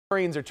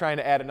Wolverines are trying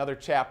to add another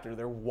chapter to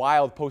their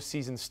wild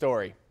postseason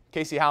story.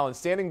 Casey Holland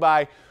standing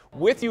by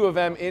with U of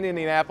M in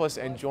Indianapolis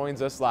and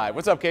joins us live.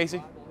 What's up,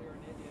 Casey?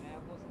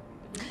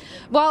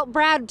 Well,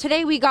 Brad,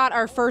 today we got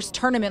our first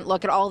tournament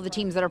look at all of the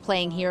teams that are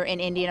playing here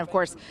in Indy, and of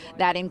course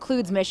that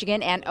includes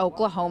Michigan and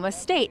Oklahoma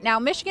State. Now,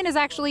 Michigan is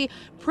actually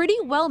pretty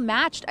well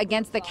matched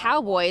against the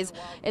Cowboys,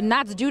 and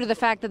that's due to the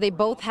fact that they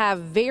both have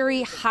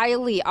very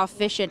highly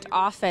efficient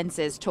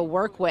offenses to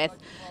work with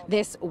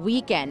this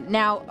weekend.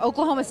 Now,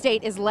 Oklahoma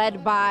State is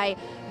led by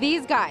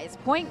these guys: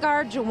 point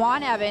guard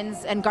Jawan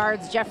Evans and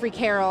guards Jeffrey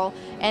Carroll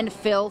and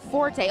Phil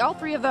Forte. All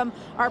three of them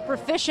are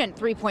proficient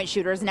three-point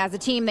shooters, and as a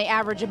team they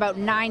average about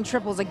 9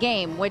 triples a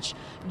game, which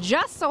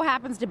just so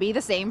happens to be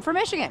the same for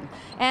Michigan.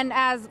 And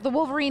as the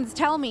Wolverines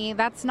tell me,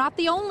 that's not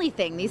the only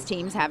thing these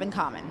teams have in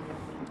common.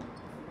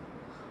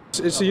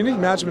 It's a unique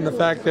matchup in the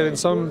fact that in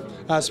some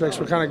aspects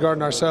we're kind of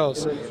guarding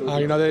ourselves.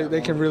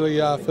 They can really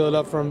fill it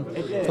up from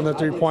the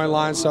three-point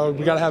line, so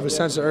we got to have a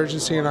sense of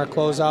urgency in our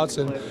closeouts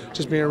and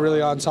just being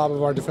really on top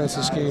of our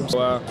defensive schemes.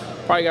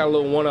 Probably got a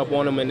little one-up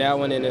on them in that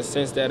one, in the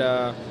sense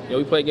that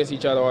we play against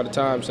each other all the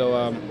time,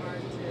 so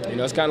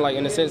it's kind of like,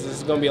 in a sense, this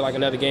is going to be like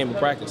another game of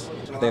practice.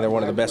 I think they're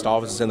one of the best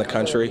offenses in the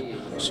country.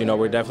 So,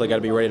 we're definitely got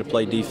to be ready to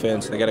play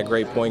defense. They got a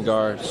great point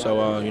guard.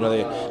 So,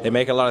 they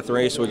make a lot of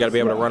threes, so we got to be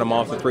able to run them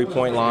off the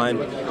three-point line.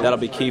 That'll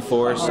be key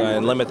for us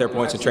and limit their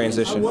points in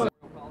transition.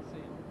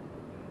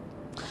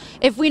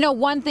 If we know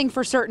one thing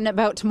for certain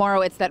about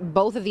tomorrow, it's that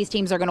both of these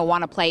teams are going to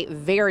want to play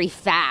very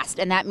fast.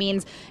 And that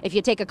means if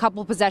you take a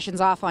couple possessions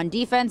off on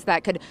defense,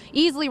 that could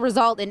easily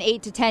result in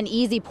 8 to 10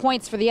 easy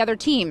points for the other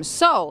team.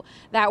 So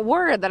that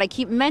word that I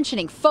keep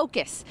mentioning,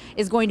 focus,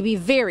 is going to be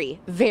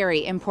very,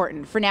 very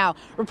important. For now,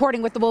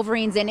 reporting with the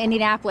Wolverines in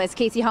Indianapolis,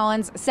 Casey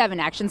Hollins, 7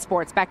 Action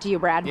Sports. Back to you,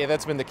 Brad. Yeah,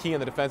 that's been the key in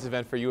the defensive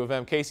end for U of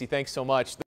M. Casey, thanks so much.